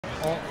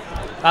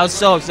I was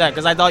so upset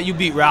because I thought you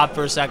beat Rob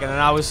for a second, and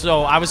I was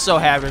so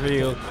happy for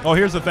you. Well,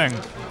 here's the thing.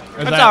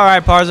 That's all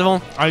right,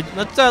 Parzival.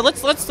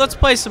 Let's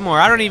play some more.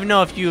 I don't even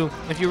know if you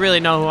really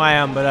know who I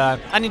am,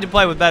 but I need to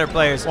play with better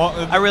players. Well,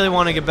 I really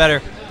want to get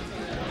better.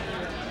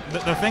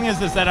 The thing is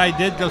that I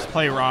did just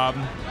play Rob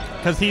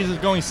because he's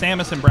going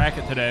Samus in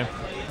bracket today.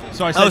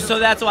 So I said, so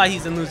that's why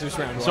he's in losers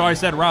round. So I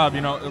said, Rob,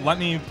 let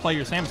me play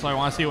your Samus. So I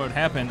want to see what would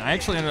happen. I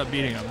actually ended up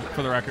beating him,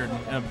 for the record.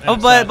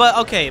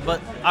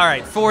 But all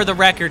right. For the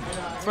record,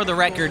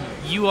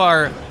 you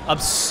are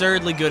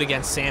absurdly good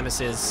against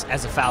Samus's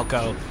as a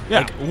Falco.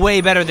 Yeah. Like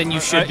way better than you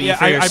should be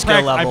for your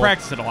skill level. I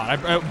practiced it a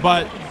lot.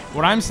 But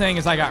what I'm saying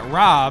is I got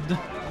robbed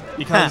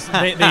because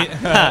they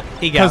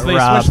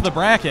switched the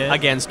bracket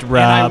against Rob,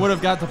 and I would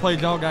have got to play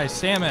Dull Guy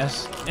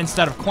Samus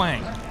instead of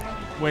Quang,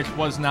 which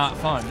was not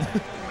fun.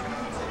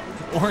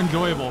 Or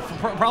enjoyable,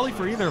 probably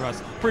for either of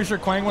us. Pretty sure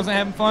Quang wasn't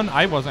having fun.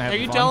 I wasn't having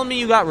fun. Are you telling me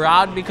you got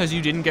robbed because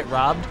you didn't get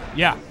robbed?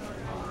 Yeah.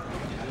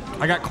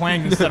 I got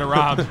Quang instead of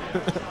robbed.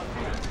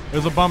 It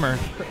was a bummer.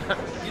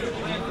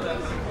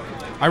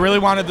 I really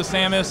wanted the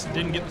Samus.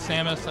 Didn't get the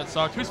Samus. That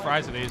sucked. Whose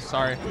fries are these?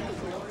 Sorry.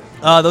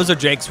 Those are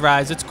Jake's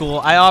fries. It's cool.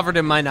 I offered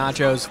him my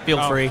nachos.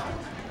 Feel free.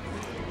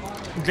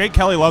 Jake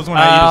Kelly loves when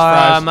I eat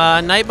his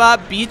fries.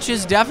 Nightbot Beach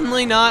is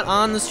definitely not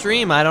on the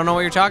stream. I don't know what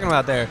you're talking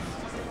about there.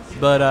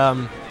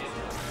 But,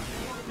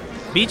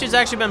 Beach has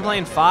actually been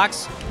playing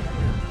Fox.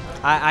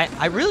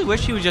 I really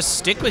wish he would just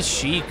stick with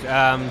Sheik.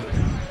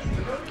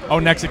 Oh,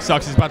 Nexic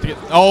sucks. He's about to get...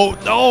 Oh,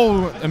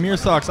 no! Amir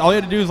sucks. All he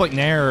had to do is, like,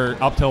 Nair or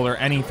up tilt or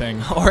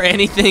anything. Or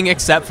anything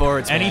except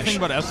forward smash. Anything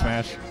but F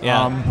smash.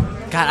 Yeah.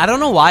 God, I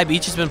don't know why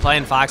Beach has been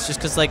playing Fox, just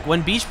because, like,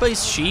 when Beach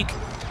plays Sheik,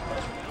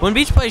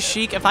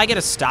 if I get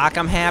a stock,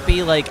 I'm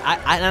happy. Like,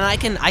 I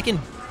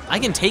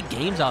can take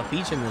games off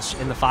Beach in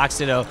the Fox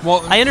Ditto.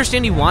 Well, I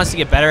understand he wants to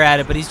get better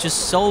at it, but he's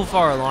just so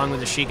far along with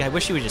the Sheik. I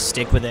wish he would just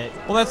stick with it.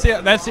 Well, that's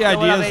the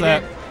idea is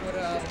that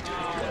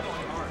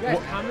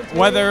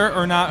whether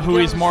or not who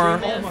he's more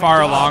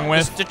far along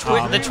with, the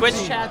Twitch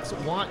chats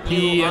want you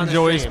he on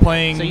enjoys the stream,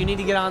 playing. So you need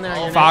to get on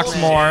there. Fox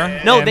more.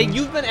 No,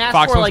 you've been asked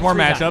Fox for like more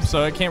 3 matchups, times.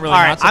 so it can't really.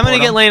 All right, I'm gonna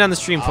get him. Lane on the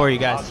stream for you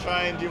guys. I'll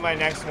try and do my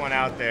next one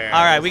out there.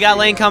 All right, we got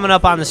Lane coming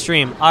up on the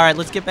stream. All right,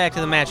 let's get back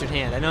to the match at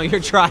hand. I know you're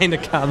trying to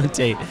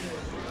commentate.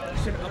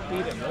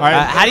 All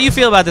right. How do you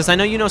feel about this? I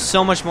know you know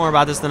so much more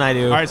about this than I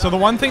do. All right, so the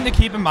one thing to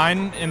keep in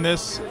mind in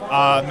this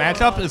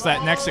matchup is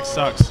that Nexic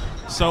sucks.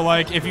 So,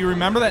 like, if you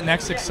remember that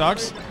Nexic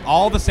sucks,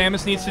 all the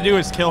Samus needs to do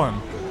is kill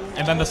him,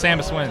 and then the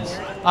Samus wins.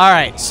 All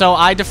right, so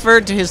I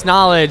deferred to his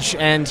knowledge,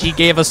 and he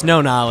gave us no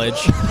knowledge.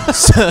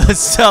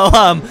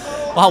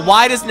 Well,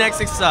 why does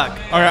Nexic suck?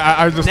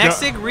 Okay,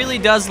 Nexic really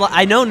does.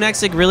 I know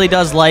Nexic really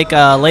does like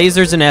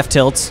lasers and F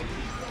tilts,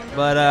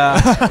 but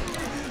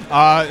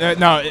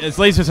no, it's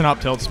lasers and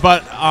up tilts.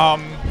 But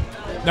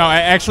no,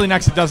 actually,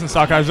 Nexic doesn't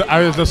suck. I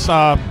was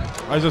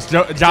just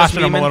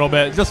joshing him a little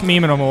bit, just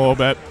memeing him a little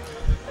bit.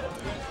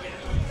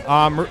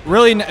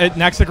 Really,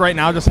 Nexic right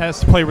now just has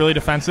to play really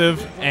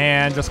defensive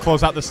and just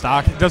close out the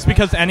stock. Just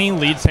because any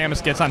lead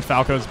Samus gets on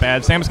Falco is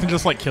bad. Samus can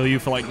just like kill you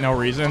for like no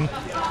reason.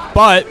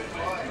 But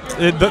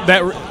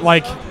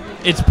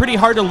it's pretty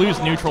hard to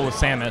lose neutral with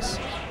Samus.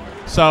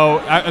 So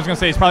I was gonna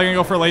say he's probably gonna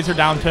go for a laser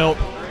down tilt.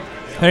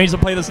 And he needs to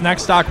play this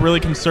next stock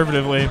really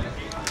conservatively.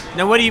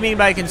 Now, what do you mean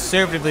by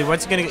conservatively?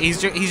 What's he gonna? He's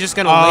just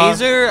gonna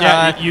laser.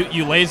 Yeah,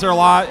 you laser a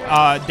lot,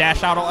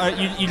 dash out a lot.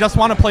 You just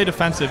want to play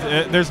defensive.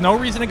 There's no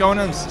reason to go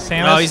into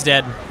Samus. No, he's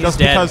dead. He's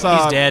dead. Because,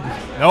 he's dead.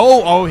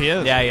 No, oh, he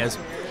is. Yeah, he is.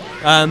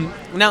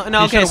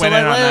 No, okay. So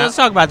let's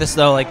talk about this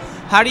though. Like,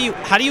 how do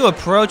you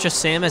approach a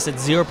Samus at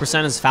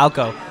 0% as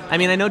Falco? I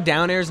mean, I know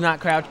down air is not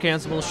crouch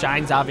cancelable.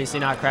 Shine's obviously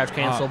not crouch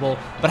cancelable.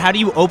 But how do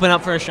you open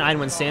up for a Shine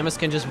when Samus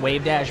can just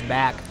wave dash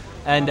back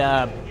and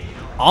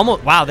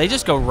almost, wow, they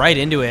just go right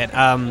into it.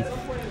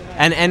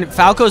 And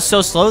Falco's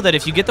so slow that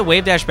if you get the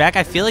wave dash back,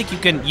 I feel like you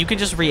can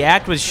just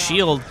react with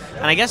shield.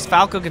 And I guess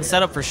Falco can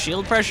set up for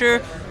shield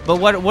pressure. But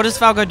what does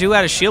Falco do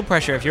out of shield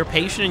pressure? If you're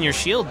patient in your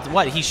shield,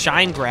 what? He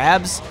Shine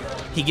grabs,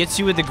 he gets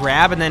you with the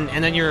grab, and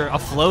then you're a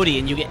floaty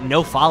and you get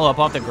no follow up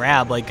off the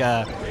grab. Like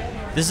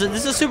this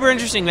is a super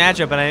interesting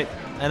matchup,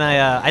 and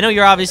I know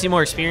you're obviously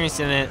more experienced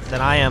in it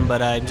than I am,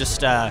 but I'm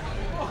just.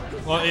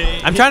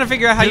 I'm trying to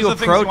figure out how you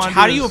approach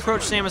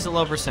Samus at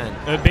low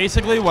percent.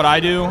 Basically, what I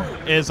do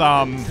is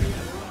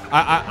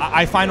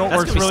I find what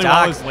works really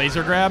well is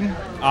laser grab.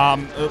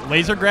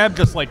 Laser grab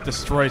just like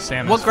destroys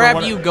Samus. What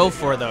grab do you go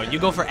for though? You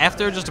go for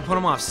after just to put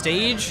them off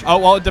stage? Oh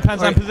well, it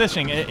depends on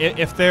positioning.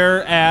 If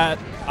they're at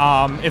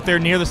if they're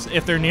near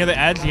the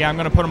edge, yeah, I'm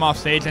gonna put them off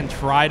stage and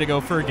try to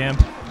go for a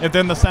gimp. If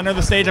they're in the center of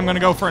the stage, I'm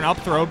gonna go for an up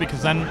throw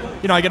because then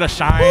I get a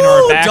Shine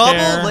or a back double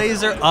air.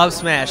 Laser up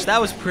smash.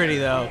 That was pretty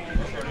though.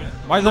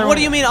 What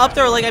do you mean up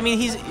throw? Like, I mean,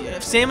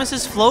 Samus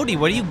is floaty.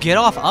 What do you get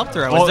off up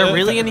throw? Is there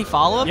really any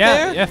follow-up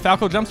there? Yeah,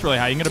 Falco jumps really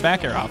high. You can get a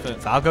back air off it.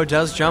 Falco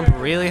does jump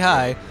really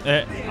high.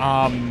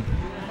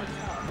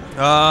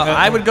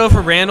 I would go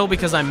for Randall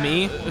because I'm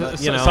me.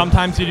 You know.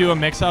 Sometimes you do a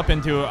mix-up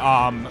into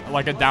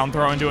like a down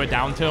throw into a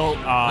down tilt.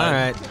 All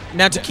right.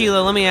 Now,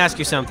 Tequila, let me ask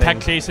you something. Tech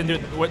chase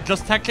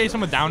just tech chase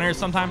him with down airs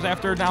sometimes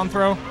after a down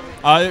throw.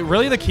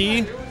 Really the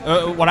key,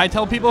 what I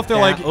tell people if they're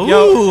like,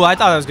 yo, ooh, I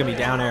thought it was going to be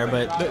down air,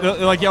 but.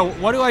 They're like, yo,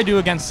 what do I do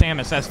against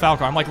Samus as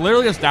Falco? I'm like,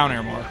 literally just down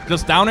air more.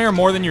 Just down air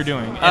more than you're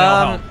doing, and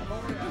it'll help.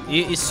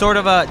 You sort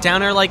of a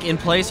down air like in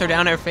place or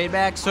down air fade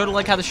back, sort of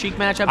like how the Sheik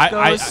matchup goes.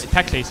 I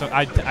tech chase.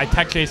 I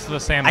tech chase the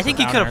Samus. I think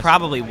he could have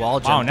probably wall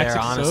jumped there,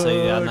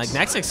 honestly. Like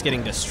Nexic's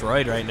getting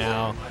destroyed right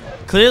now.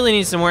 Clearly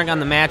needs some work on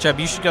the matchup.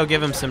 You should go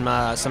give him some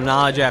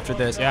knowledge after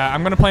this. Yeah,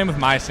 I'm gonna play him with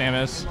my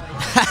Samus.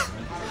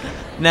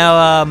 Now,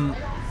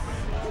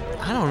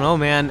 I don't know,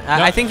 man.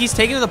 I think he's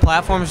taking to the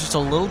platforms just a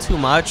little too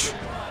much.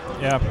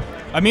 Yeah,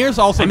 Amir's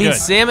also good.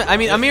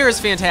 Amir is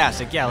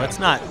fantastic. Yeah, let's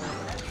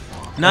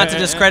not to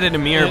discredit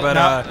Amir, but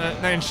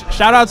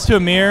shout outs to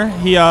Amir.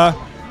 He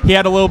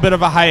had a little bit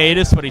of a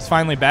hiatus, but he's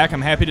finally back.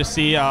 I'm happy to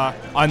see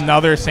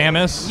another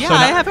Samus. Yeah, so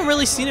I haven't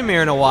really seen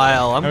Amir in a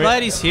while. I'm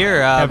glad he's here.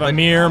 We have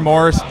Amir,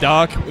 Morris,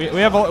 Duck. We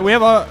have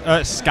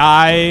a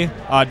Sky,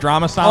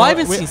 Drama Style. Oh, I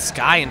haven't seen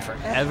Sky in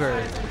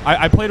forever.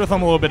 I played with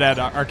him a little bit at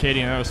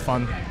Arcadia, and it was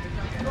fun.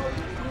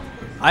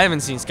 I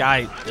haven't seen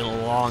Sky in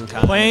a long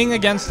time. Playing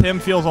against him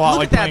feels a lot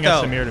like playing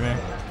against Amir to me.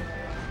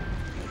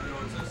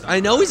 I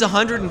know he's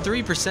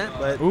 103%,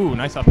 but ooh,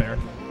 nice up air.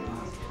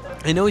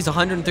 I know he's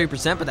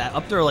 103%, but that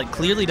up throw like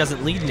clearly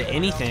doesn't lead into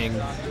anything.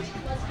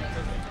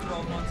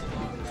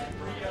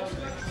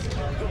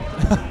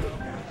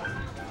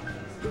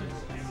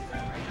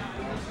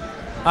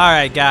 All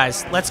right,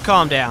 guys, let's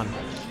calm down.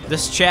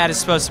 This chat is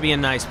supposed to be a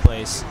nice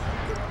place.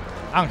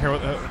 I don't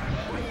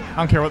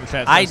care what the chat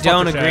says. I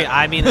don't agree.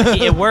 I mean,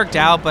 it worked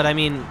out, but I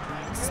mean,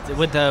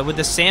 with the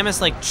Samus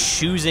like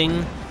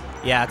choosing.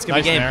 Yeah, it's gonna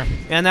be game,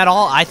 and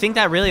I think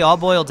that really all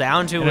boiled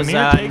down to was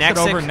Nexic.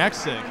 Over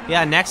Nexic.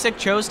 Yeah, Nexic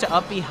chose to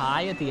up B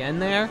high at the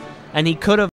end there, and he could have.